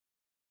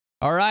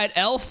All right,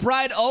 Elf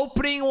Bride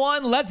opening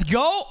one. Let's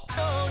go.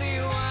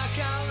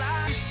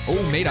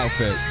 Oh, maid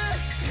outfit.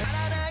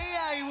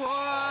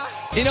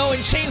 You know,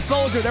 in Chain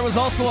Soldier, there was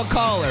also a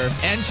collar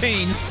and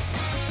chains.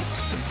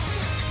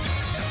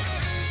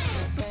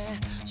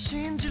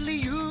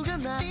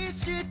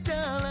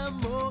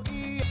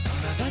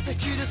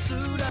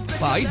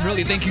 Wow, he's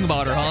really thinking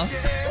about her, huh?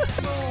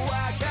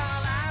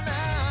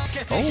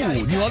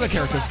 Oh, new other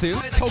characters too.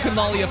 Token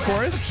Lolly, of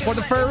course. For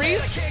the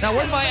furries. Now,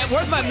 where's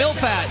my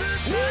MILF at?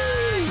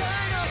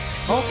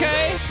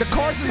 Okay, the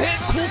chorus is hit.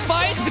 Cool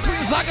fight between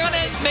Zagan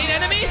and main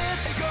enemy.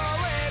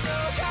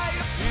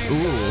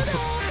 Ooh.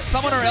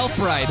 Summon our Elf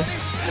Bride.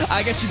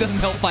 I guess she doesn't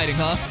help fighting,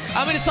 huh?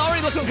 I mean, it's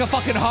already looking like a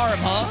fucking harem,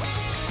 huh?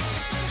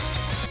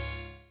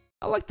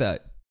 I like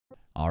that.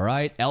 All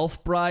right,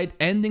 Elf Bride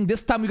ending.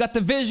 This time we got the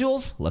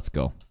visuals. Let's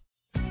go.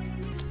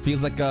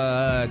 Feels like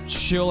a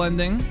chill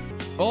ending.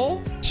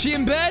 Oh, she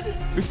in bed?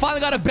 We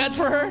finally got a bed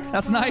for her.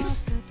 That's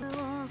nice.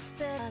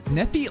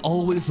 Neffy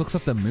always looks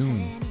at the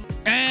moon.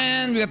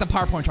 And we got the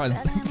PowerPoint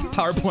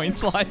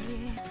slides.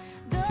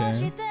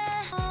 Okay.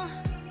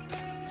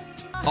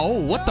 Oh,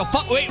 what the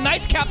fuck? Wait,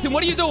 Knights Captain,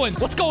 what are you doing?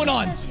 What's going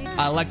on?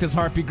 I like this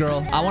Harpy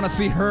girl. I want to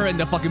see her in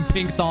the fucking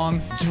pink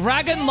thong.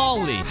 Dragon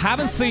Lolly.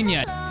 Haven't seen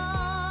yet.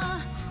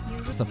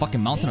 It's a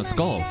fucking mountain of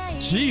skulls.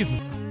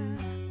 Jesus.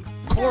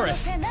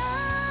 Chorus.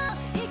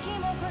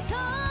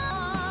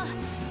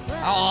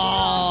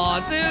 Oh,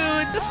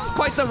 dude, this is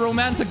quite the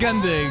romantic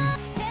ending.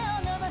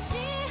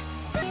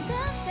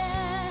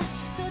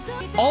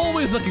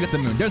 Always looking at the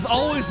moon. There's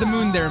always the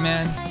moon there,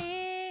 man.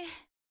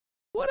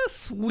 What a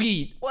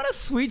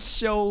sweet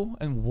show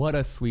and what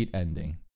a sweet ending.